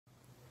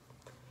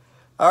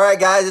All right,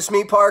 guys, it's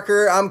me,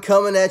 Parker. I'm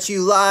coming at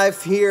you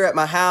live here at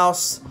my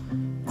house,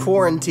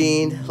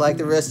 quarantined, like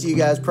the rest of you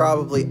guys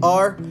probably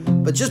are.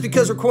 But just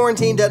because we're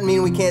quarantined doesn't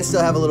mean we can't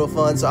still have a little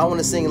fun. So I want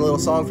to sing a little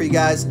song for you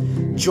guys.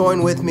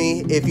 Join with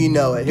me if you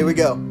know it. Here we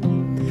go.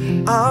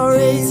 I'll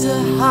raise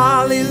a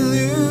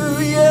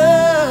hallelujah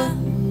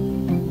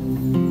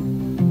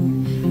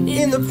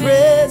in the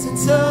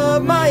presence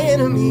of my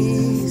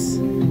enemies.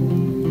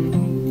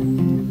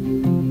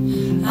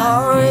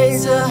 I'll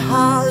raise a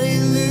hallelujah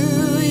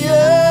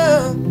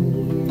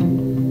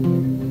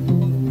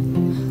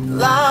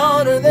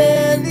louder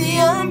than the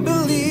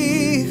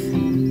unbelief.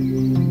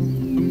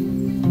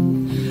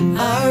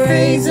 I'll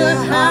raise a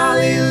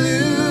hallelujah.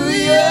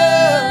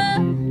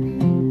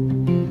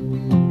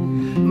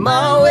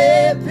 My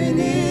weapon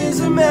is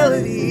a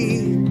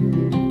melody.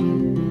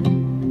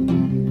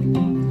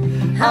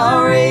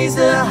 I'll raise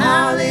a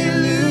hallelujah.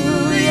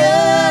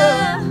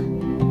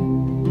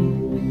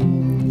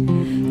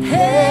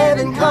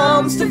 Heaven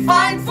comes to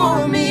fight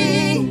for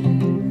me.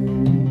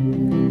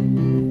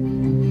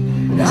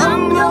 And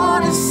I'm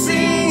gonna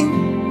sing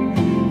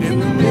in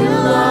the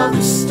middle of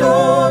the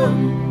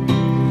storm.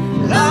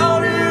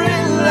 Louder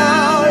and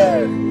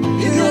louder,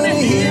 you're gonna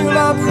hear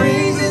my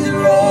praises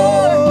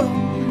roar.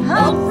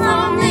 Up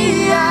from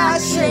the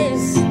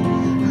ashes,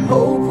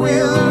 hope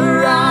will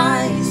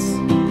arise.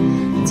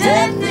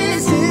 Death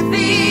is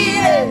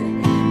defeated,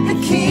 the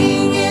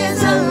King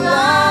is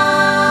alive.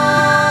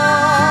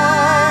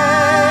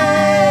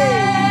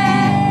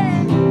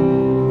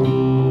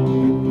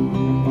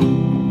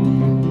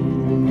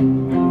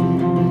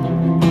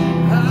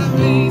 I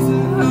raise a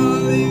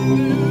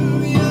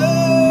hallelujah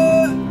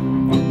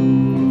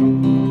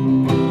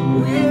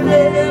with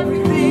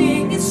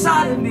everything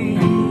inside of me.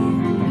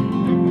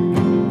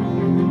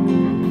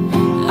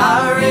 I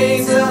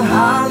raise a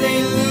hallelujah.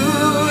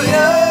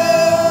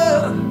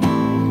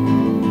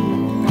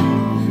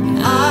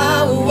 I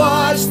will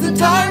watch the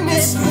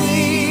darkness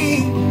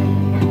flee.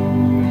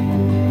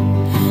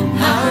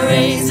 I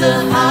raise a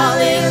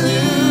hallelujah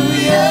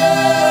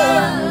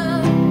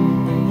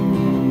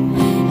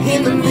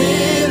in the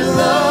middle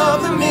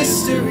of the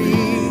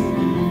mystery.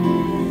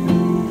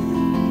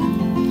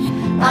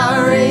 I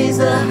raise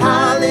a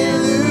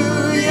hallelujah.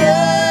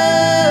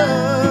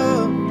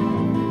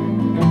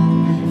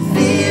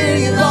 Fear,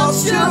 you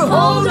lost your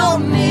hold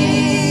on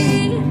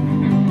me.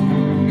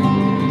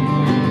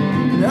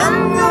 And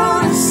I'm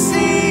gonna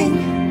sing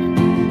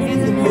in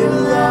the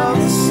middle of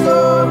the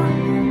storm.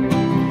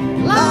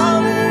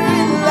 Louder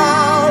and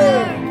louder,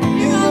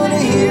 you're gonna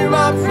hear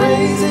my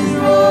praises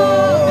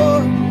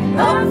roar.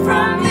 Up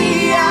from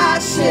the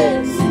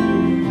ashes,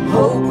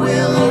 hope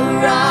will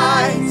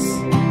arise.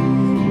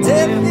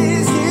 Death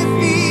is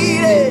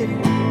defeated,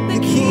 the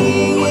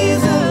King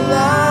is alive.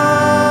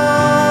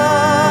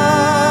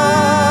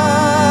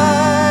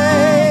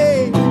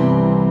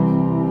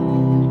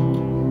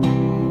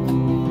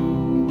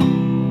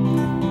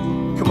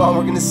 Come on,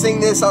 we're gonna sing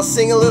this. I'll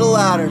sing a little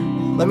louder.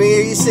 Let me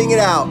hear you sing it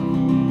out.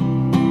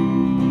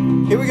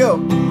 Here we go.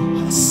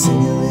 I'll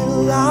sing a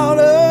little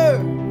louder.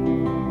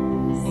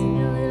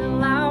 Sing a little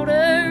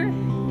louder.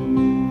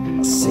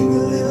 I'll sing a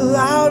little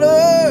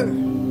louder.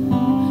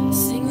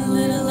 Sing a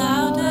little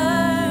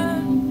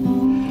louder.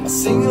 I'll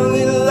sing a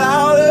little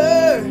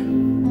louder.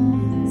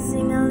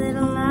 Sing a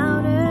little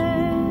louder.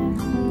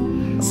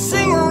 I'll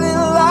sing a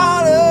little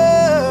louder.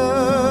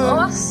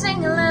 Oh,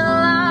 sing a little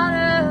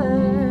louder.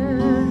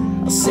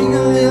 I'll sing a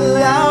little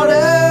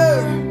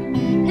louder.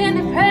 In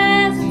the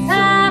presence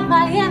of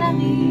my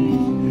enemy.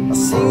 I'll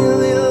sing a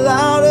little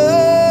louder.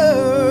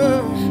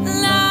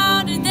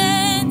 Louder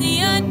than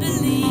the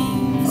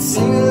unbelief. I'll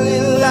sing a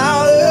little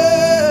louder.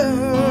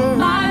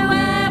 My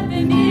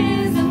weapon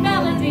is a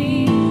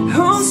melody.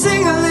 I'll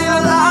sing a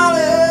little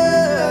louder.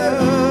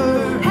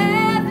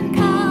 Heaven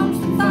comes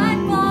to fight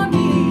for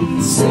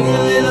me. Sing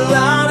a little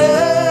louder.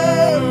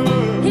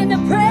 In the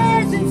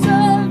presence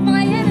of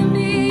my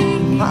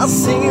enemy. I'll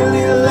sing a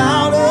little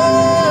louder.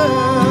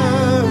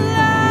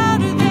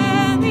 Louder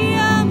than the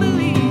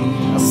unbelief.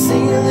 I'll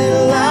sing a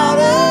little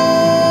louder.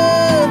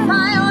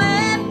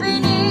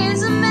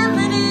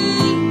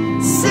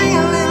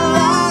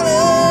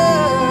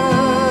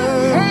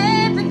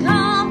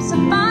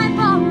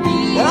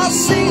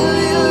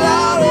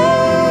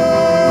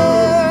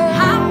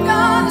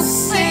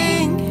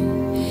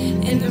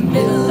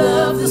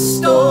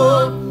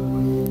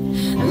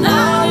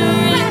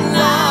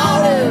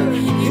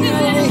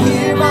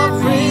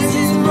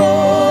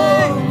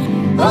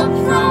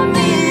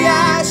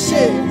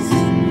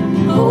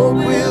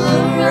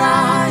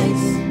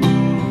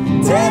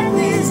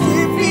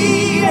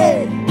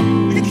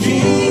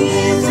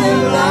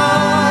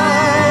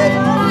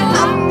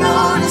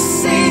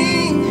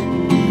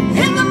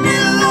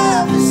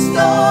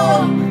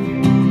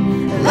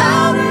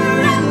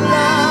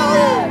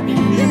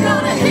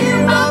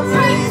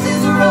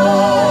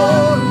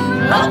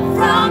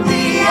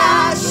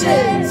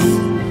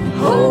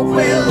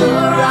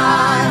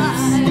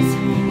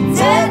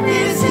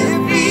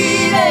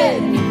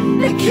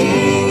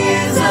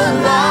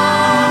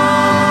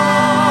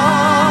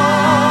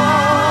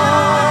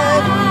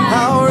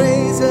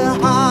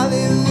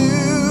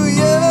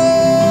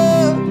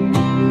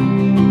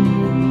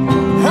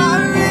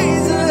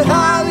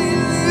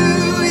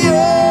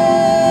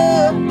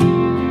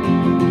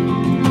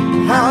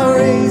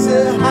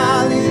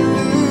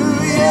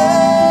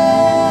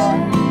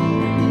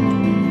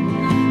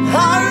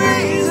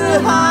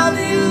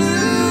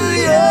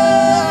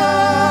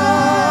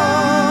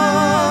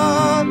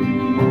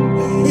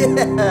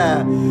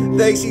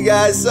 Thanks you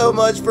guys so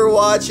much for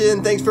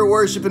watching. Thanks for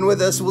worshiping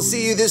with us. We'll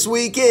see you this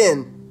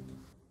weekend.